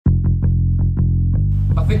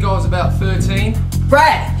think I was about 13.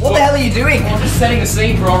 Brad, what the hell are you doing? I'm just setting the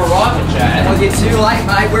scene for our arrival, Chad. Well, you're too late,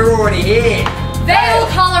 mate. We're already here. Vail,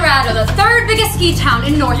 Colorado, the third biggest ski town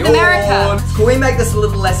in North America. Can we make this a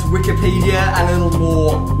little less Wikipedia and a little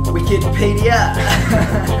more Wickedpedia?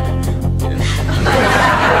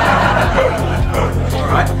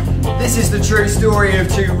 Alright. This is the true story of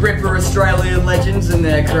two ripper Australian legends and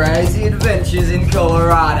their crazy adventures in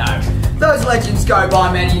Colorado. Those legends go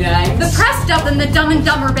by many names. The press dubbed them the Dumb and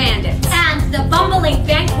Dumber Bandits. And the bumbling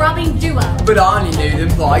bank-robbing duo. But I only knew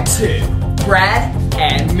them by two. Brad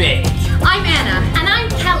and me. I'm Anna. And I'm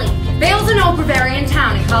Kelly. Vail's an old Bavarian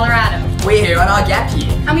town in Colorado. We're here on our gap year.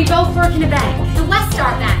 And we both work in a bank. The West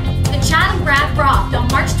Star Bank. The Chad and Brad robbed on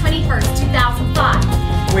March 21st,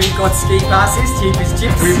 2005. We've got ski passes, cheap as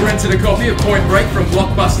chips. We've rented a copy of Point Break from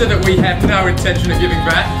Blockbuster that we have no intention of giving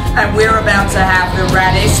back. And we're about to have the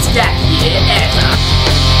raddest gap year ever.